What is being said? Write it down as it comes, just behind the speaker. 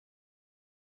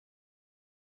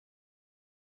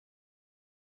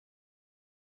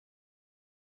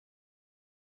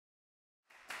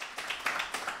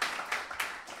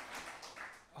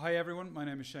Hi everyone, my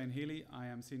name is Shane Healy. I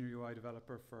am Senior UI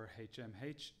Developer for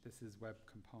HMH. This is Web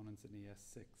Components in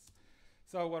ES6.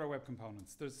 So what are Web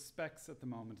Components? There's specs at the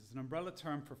moment. It's an umbrella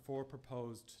term for 4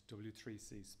 proposed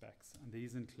W3C specs, and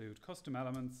these include custom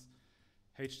elements,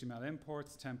 HTML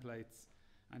imports, templates,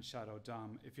 and Shadow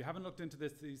DOM. If you haven't looked into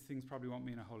this, these things probably won't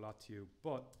mean a whole lot to you,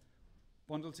 but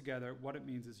bundled together, what it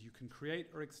means is you can create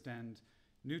or extend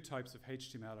new types of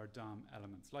HTML or DOM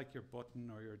elements, like your button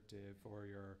or your div or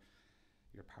your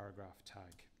paragraph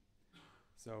tag.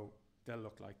 So they'll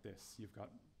look like this. You've got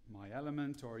my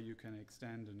element, or you can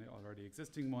extend an already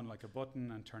existing one like a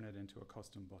button and turn it into a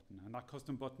custom button. And that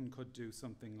custom button could do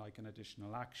something like an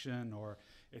additional action, or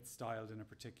it's styled in a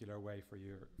particular way for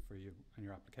you and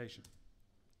your application.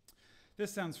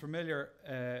 This sounds familiar.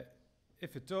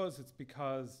 If it does, it's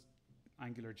because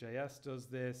AngularJS does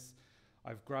this.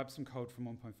 I've grabbed some code from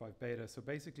 1.5 beta. So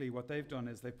basically what they've done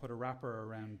is they put a wrapper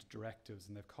around directives,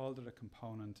 and they've called it a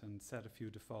component and set a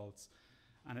few defaults.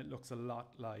 And it looks a lot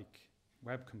like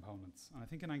web components. And I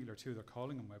think in Angular 2 they're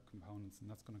calling them web components,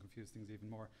 and that's going to confuse things even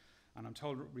more. And I'm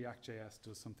told React.js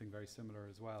does something very similar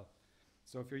as well.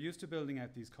 So if you're used to building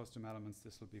out these custom elements,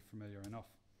 this will be familiar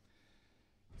enough.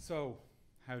 So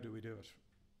how do we do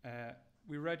it?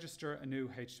 We register a new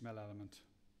HTML element.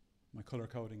 My color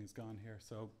coding is gone here,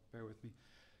 so bear with me.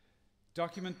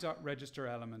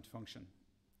 Document.registerElement function,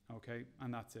 okay,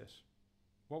 and that's it.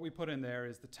 What we put in there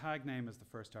is the tag name as the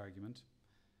first argument,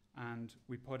 and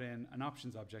we put in an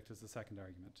options object as the second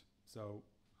argument. So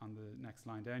on the next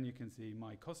line down, you can see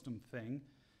my custom thing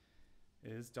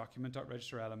is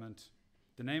document.registerElement,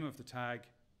 the name of the tag,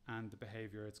 and the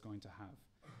behavior it's going to have.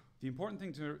 The important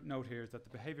thing to note here is that the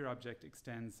behavior object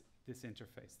extends this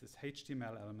interface, this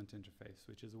HTML element interface,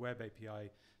 which is a web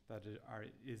API that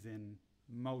is in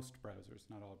most browsers,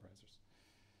 not all browsers.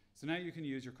 So now you can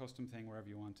use your custom thing wherever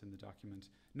you want in the document.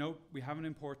 Note, we haven't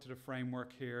imported a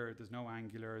framework here. There's no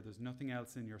Angular. There's nothing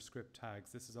else in your script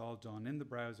tags. This is all done in the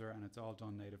browser, and it's all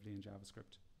done natively in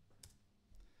JavaScript.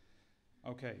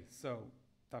 Okay, so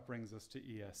that brings us to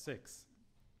ES6,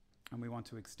 and we want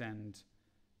to extend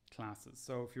classes.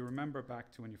 So if you remember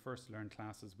back to when you first learned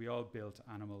classes, we all built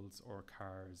animals or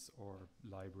cars or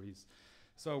libraries.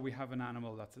 So we have an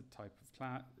animal, that's a type of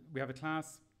class. We have a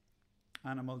class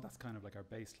animal, that's kind of like our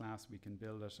base class. We can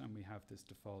build it, and we have this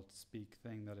default speak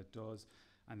thing that it does,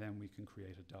 and then we can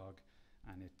create a dog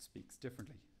and it speaks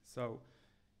differently. So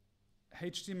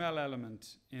HTML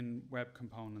element in web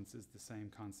components is the same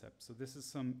concept. So this is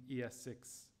some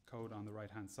ES6 code on the right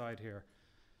hand side here.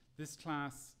 This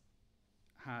class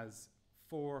has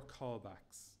 4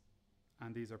 callbacks,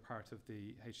 and these are part of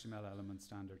the HTML element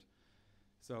standard.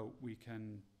 So you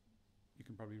can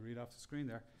probably read off the screen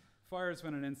there. Fires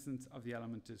when an instance of the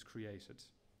element is created.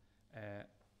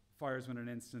 Fires when an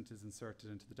instance is inserted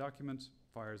into the document.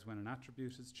 Fires when an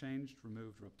attribute is changed,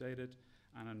 removed, or updated.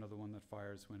 And another one that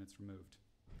fires when it's removed.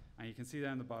 And you can see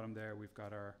down the bottom there, we've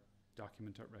got our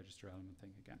document.registerElement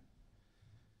thing again.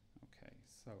 Okay,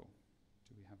 so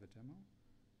do we have a demo?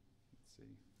 Let's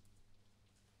see.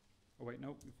 Oh wait, no,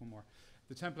 we have one more.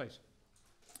 The template.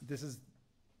 This is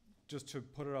just to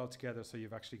put it all together so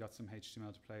you've actually got some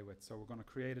HTML to play with. So we're going to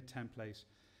create a template.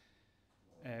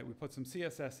 We put some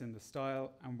CSS in the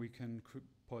style, and we can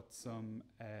put some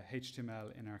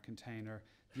HTML in our container.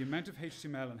 The amount of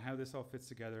HTML and how this all fits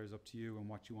together is up to you and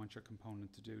what you want your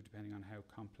component to do, depending on how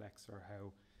complex or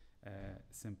how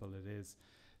simple it is.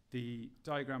 The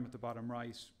diagram at the bottom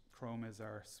right, Chrome is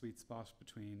our sweet spot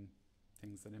between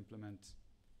things that implement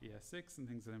ES6 and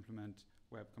things that implement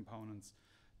web components.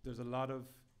 There's a lot of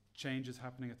changes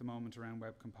happening at the moment around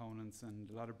web components, and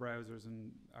a lot of browsers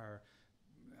are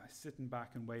sitting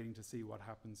back and waiting to see what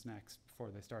happens next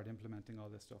before they start implementing all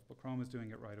this stuff. But Chrome is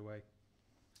doing it right away.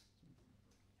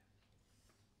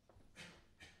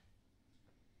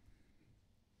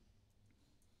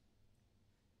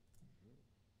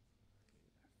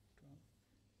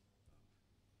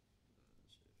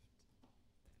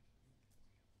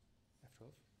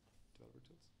 F12, developer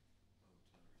tools.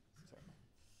 Sorry.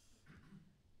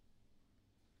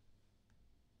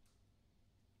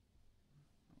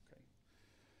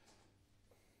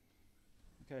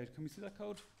 Okay, can we see that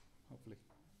code? Hopefully.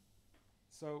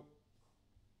 So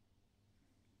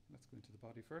let's go into the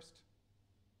body first.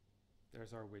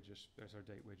 There's our widget. There's our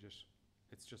date widget.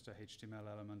 It's just a HTML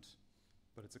element,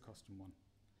 but it's a custom one.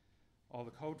 All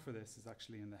the code for this is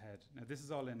actually in the head. Now this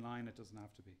is all inline. It doesn't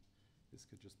have to be. This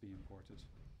could just be imported.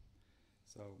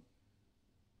 So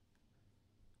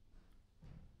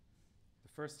the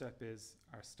first step is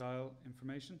our style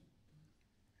information.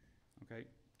 Okay.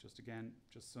 Just again,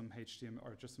 just some HTML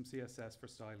or just some CSS for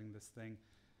styling this thing.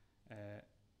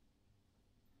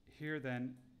 here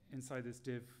then, inside this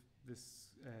div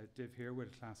here with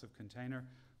a class of container,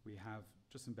 we have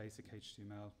just some basic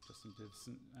HTML, just some divs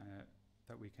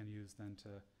that we can use then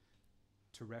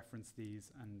to reference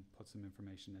these and put some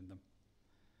information in them.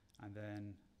 And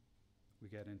then we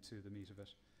get into the meat of it.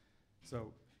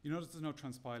 So you notice there's no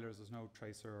transpilers, there's no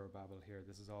tracer or babel here.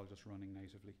 This is all just running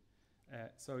natively.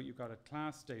 So you've got a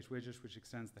class date widget which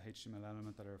extends the HTML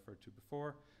element that I referred to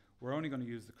before. We're only going to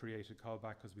use the created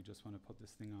callback because we just want to put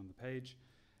this thing on the page.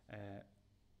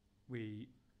 We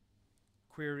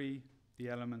query the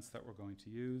elements that we're going to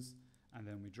use, and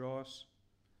then we draw it,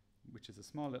 which is a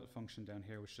small little function down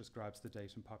here which just grabs the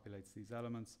date and populates these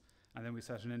elements. And then we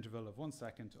set an interval of 1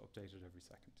 second to update it every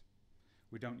second.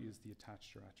 We don't use the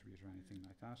attached or attribute or anything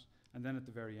like that. And then at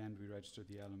the very end, we register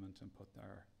the element and put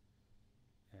our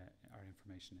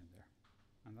information in there.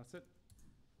 And that's it.